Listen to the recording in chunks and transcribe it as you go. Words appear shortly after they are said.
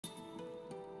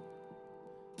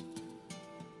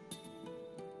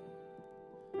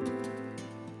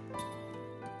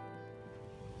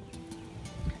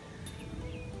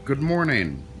Good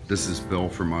morning. This is Bill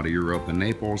from Auto Europe in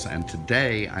Naples, and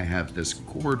today I have this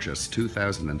gorgeous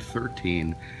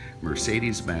 2013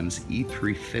 Mercedes-Benz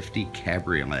E350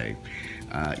 Cabriolet.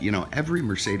 Every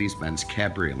Mercedes-Benz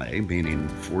Cabriolet, meaning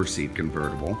four-seat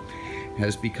convertible,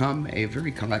 has become a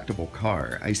very collectible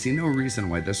car. I see no reason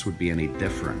why this would be any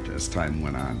different as time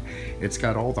went on. It's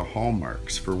got all the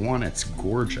hallmarks. For one, it's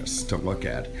gorgeous to look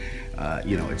at.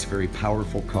 It's a very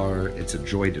powerful car. It's a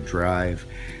joy to drive.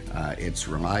 It's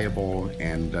reliable,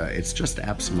 and it's just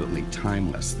absolutely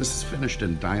timeless. This is finished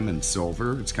in diamond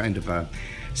silver. It's kind of a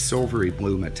silvery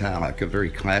blue metallic, a very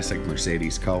classic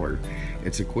Mercedes color.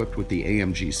 It's equipped with the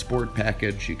AMG Sport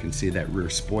package. You can see that rear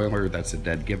spoiler. That's a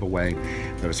dead giveaway.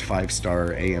 Those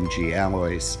 5-star AMG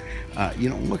alloys.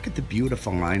 Look at the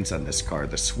beautiful lines on this car.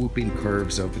 The swooping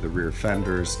curves over the rear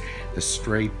fenders, the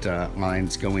straight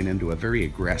lines going into a very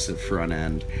aggressive front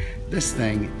end. This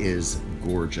thing is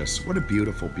gorgeous. What a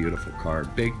beautiful, beautiful car.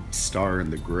 Big star in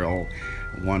the grille.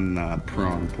 One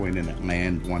prong pointing at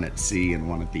land, one at sea, and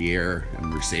one at the air. And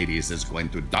Mercedes is going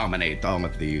to dominate all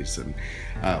of these. And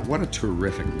what a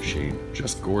terrific machine.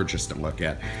 Just gorgeous to look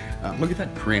at. Look at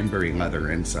that cranberry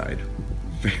leather inside.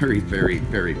 Very, very,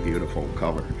 very beautiful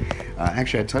color.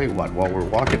 Actually, I tell you what, while we're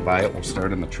walking by it, we'll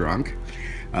start in the trunk,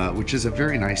 which is a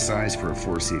very nice size for a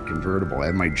four-seat convertible. I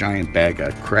have my giant bag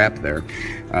of crap there.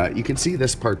 You can see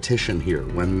this partition here.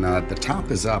 When the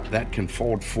top is up, that can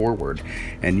fold forward,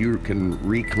 and you can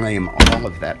reclaim all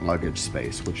of that luggage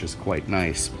space, which is quite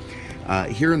nice.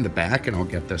 Here in the back, and I'll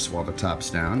get this while the top's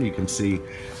down, you can see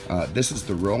this is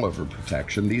the rollover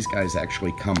protection. These guys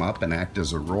actually come up and act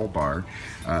as a roll bar.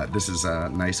 This is a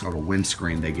nice little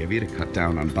windscreen they give you to cut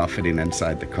down on buffeting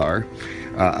inside the car.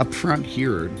 Up front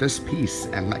here, this piece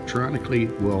electronically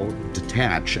will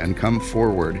detach and come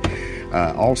forward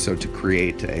also to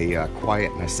create a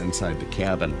quietness inside the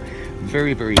cabin.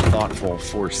 Very, very thoughtful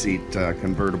four-seat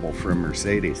convertible from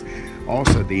Mercedes.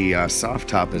 Also, the soft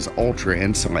top is ultra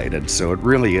insulated, so it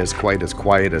really is quite as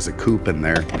quiet as a coupe in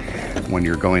there when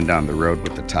you're going down the road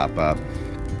with the top up.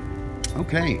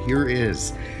 Okay, here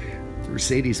is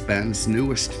Mercedes-Benz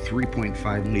newest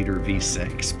 3.5 liter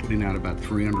V6, putting out about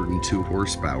 302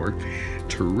 horsepower.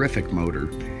 Terrific motor.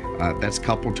 That's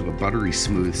coupled to a buttery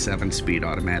smooth 7-speed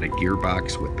automatic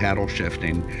gearbox with paddle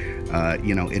shifting.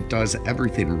 It does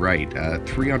everything right.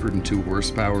 302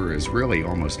 horsepower is really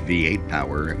almost V8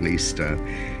 power, at least,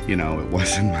 it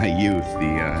was in my youth.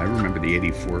 I remember the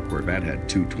 84 Corvette had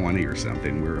 220 or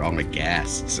something. We were all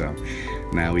aghast, so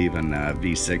now even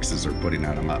V6s are putting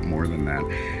out a lot more than that.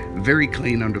 Very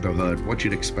clean under the hood. What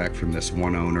you'd expect from this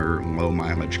one-owner,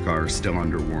 low-mileage car, still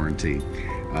under warranty.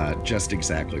 Just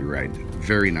exactly right.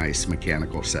 Very nice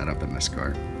mechanical setup in this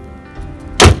car.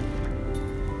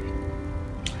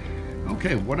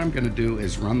 Okay, what I'm going to do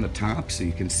is run the top so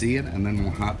you can see it, and then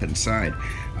we'll hop inside.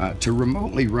 To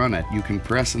remotely run it, you can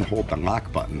press and hold the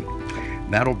lock button.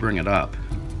 That'll bring it up.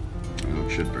 Well,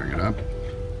 it should bring it up.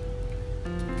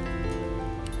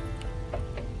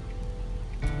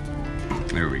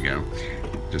 There we go.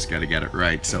 Just got to get it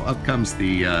right. So up comes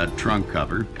the trunk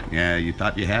cover. Yeah, you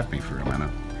thought you had me for a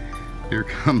minute. Here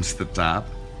comes the top.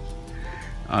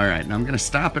 All right, now I'm going to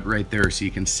stop it right there so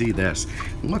you can see this.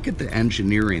 Look at the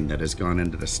engineering that has gone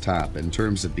into this top in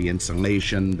terms of the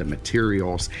insulation, the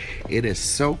materials. It is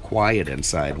so quiet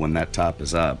inside when that top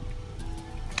is up.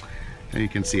 And you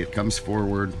can see it comes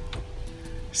forward,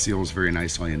 seals very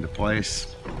nicely into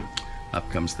place. Up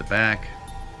comes the back.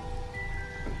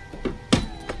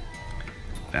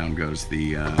 Down goes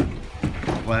the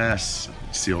glass,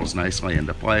 seals nicely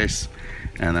into place,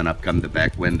 and then up come the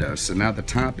back windows. So now the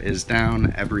top is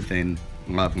down, everything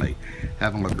lovely.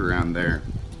 Have a look around there.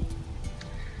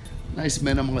 Nice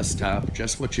minimalist top,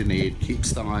 just what you need.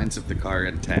 Keeps the lines of the car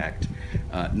intact.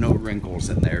 No wrinkles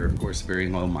in there. Of course, very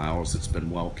low miles. It's been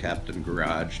well kept and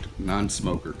garaged.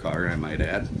 Non-smoker car, I might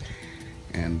add.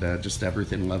 And just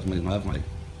everything lovely, lovely.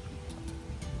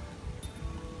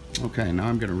 Okay, now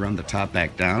I'm going to run the top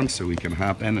back down so we can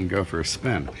hop in and go for a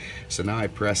spin. So now I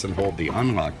press and hold the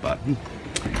unlock button.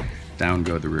 Down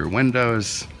go the rear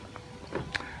windows.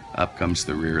 Up comes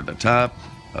the rear of the top.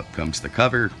 Up comes the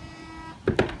cover.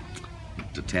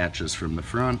 Detaches from the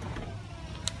front.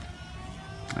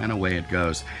 And away it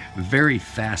goes. Very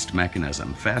fast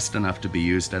mechanism. Fast enough to be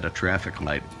used at a traffic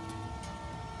light.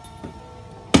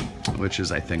 Which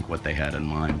is, I think, what they had in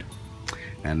mind.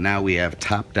 And now we have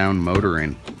top-down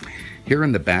motoring. Here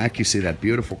in the back, you see that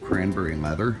beautiful cranberry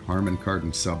leather, Harman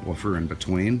Kardon subwoofer in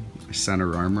between, center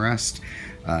armrest,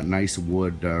 nice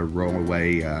wood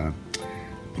rollaway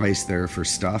place there for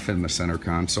stuff in the center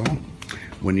console.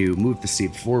 When you move the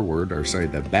seat forward, or sorry,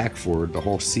 the back forward, the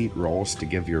whole seat rolls to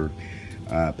give your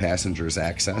passenger's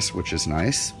access, which is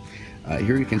nice.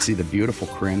 Here you can see the beautiful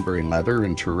cranberry leather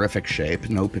in terrific shape,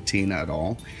 no patina at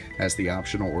all. Has the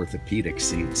optional orthopedic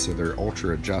seats, so they're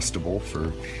ultra adjustable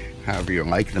for however you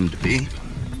like them to be.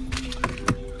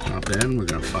 Hop in, we're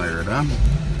going to fire it up.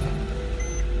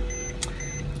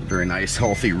 Very nice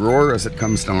healthy roar as it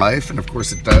comes to life, and of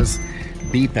course it does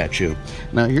beep at you.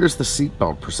 Now here's the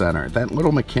seatbelt presenter. That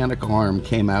little mechanical arm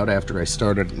came out after I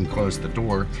started and closed the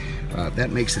door.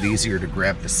 That makes it easier to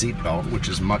grab the seatbelt, which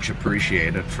is much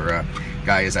appreciated for a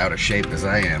guy as out of shape as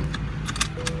I am.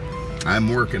 I'm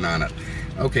working on it.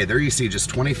 Okay, there you see just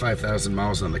 25,000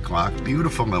 miles on the clock.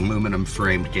 Beautiful aluminum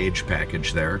framed gauge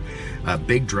package there.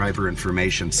 Big driver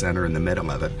information center in the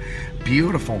middle of it.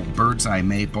 Beautiful bird's eye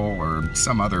maple or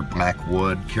some other black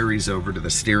wood carries over to the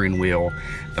steering wheel,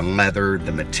 the leather,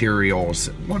 the materials.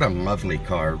 What a lovely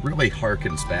car. Really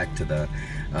harkens back to the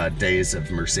days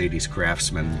of Mercedes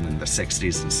craftsmen in the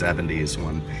 60s and 70s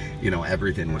when, you know,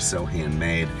 everything was so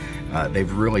handmade.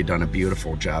 They've really done a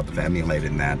beautiful job of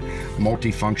emulating that.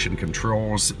 Multi-function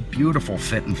controls, beautiful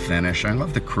fit and finish. I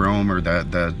love the chrome or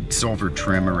the silver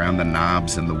trim around the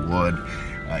knobs and the wood.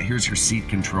 Here's your seat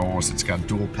controls. It's got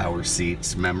dual power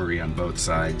seats, memory on both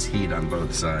sides, heat on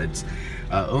both sides.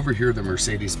 Over here, the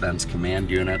Mercedes-Benz command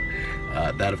unit.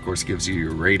 That, of course, gives you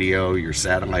your radio, your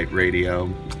satellite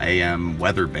radio, AM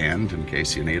weather band in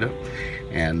case you need it,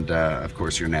 and, of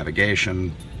course, your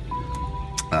navigation,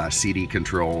 CD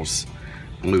controls,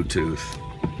 Bluetooth,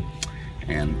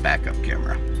 and backup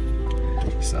camera.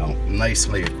 So,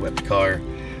 nicely equipped car.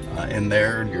 In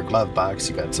there, in your glove box,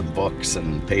 you got some books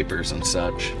and papers and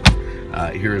such.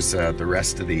 Here's the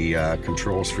rest of the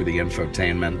controls for the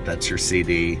infotainment. That's your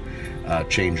CD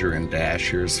changer and dash.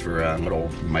 Here's for a little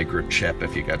microchip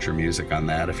if you got your music on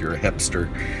that, if you're a hipster.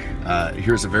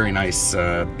 Here's a very nice,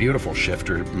 beautiful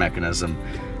shifter mechanism,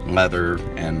 leather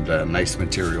and nice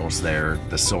materials there,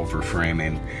 the silver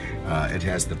framing. It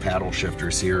has the paddle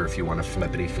shifters here if you want to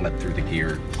flippity flip through the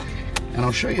gear. And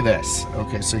I'll show you this.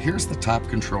 Okay, so here's the top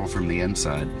control from the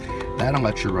inside. That'll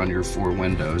let you run your 4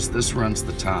 windows. This runs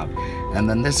the top. And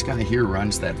then this guy here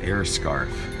runs that air scarf.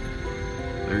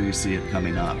 There you see it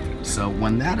coming up. So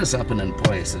when that is up and in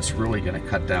place, it's really going to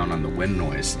cut down on the wind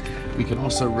noise. We can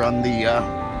also run the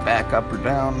back up or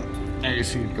down. There you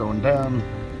see it going down.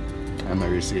 And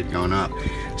there you see it going up.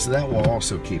 So that will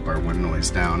also keep our wind noise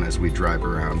down as we drive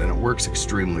around, and it works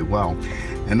extremely well.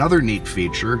 Another neat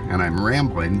feature, and I'm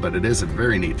rambling, but it is a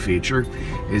very neat feature,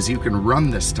 is you can run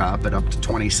this top at up to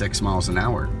 26 miles an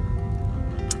hour.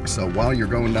 So while you're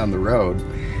going down the road,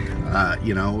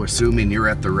 you know, assuming you're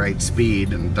at the right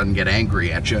speed and doesn't get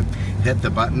angry at you, hit the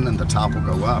button and the top will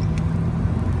go up.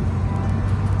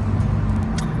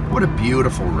 What a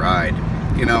beautiful ride.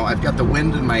 You know, I've got the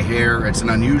wind in my hair. It's an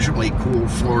unusually cool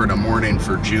Florida morning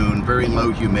for June. Very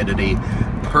low humidity,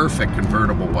 perfect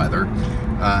convertible weather.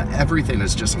 Everything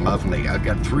is just lovely. I've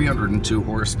got 302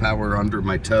 horsepower under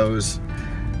my toes.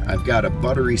 I've got a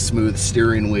buttery smooth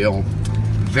steering wheel.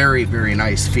 Very, very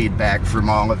nice feedback from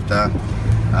all of the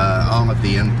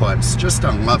inputs. Just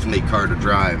a lovely car to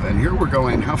drive. And here we're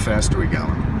going, how fast are we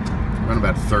going? We're going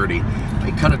about 30.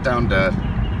 I cut it down to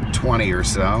 20 or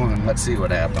so, and let's see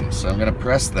what happens. So I'm going to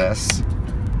press this,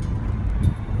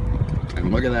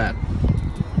 and look at that.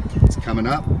 It's coming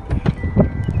up.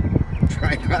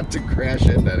 Try not to crash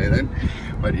into anything,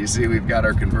 but you see we've got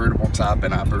our convertible top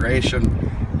in operation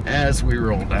as we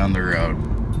roll down the road.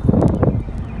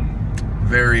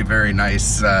 Very, very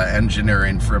nice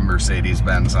engineering from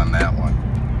Mercedes-Benz on that one.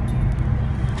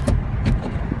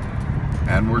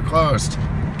 And we're closed.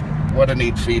 What a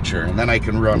neat feature. And then I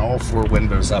can run all 4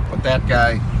 windows up with that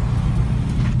guy.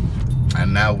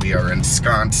 And now we are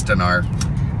ensconced in our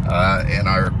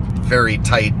very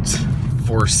tight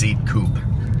 4-seat coupe.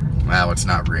 Well, it's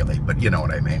not really, but you know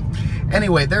what I mean.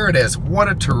 Anyway, there it is. What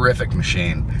a terrific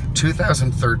machine.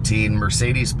 2013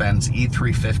 Mercedes-Benz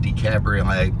E350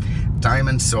 Cabriolet,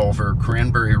 diamond silver,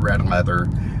 cranberry red leather,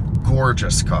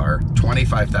 gorgeous car,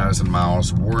 25,000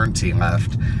 miles, warranty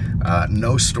left.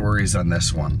 No stories on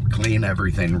this one. Clean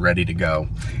everything, ready to go.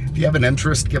 If you have an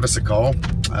interest, give us a call,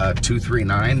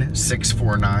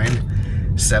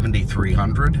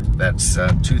 239-649-7300. That's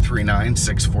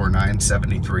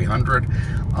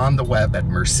 239-649-7300 on the web at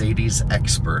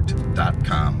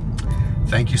mercedesexpert.com.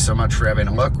 Thank you so much for having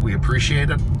a look. We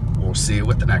appreciate it. We'll see you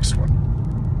with the next one.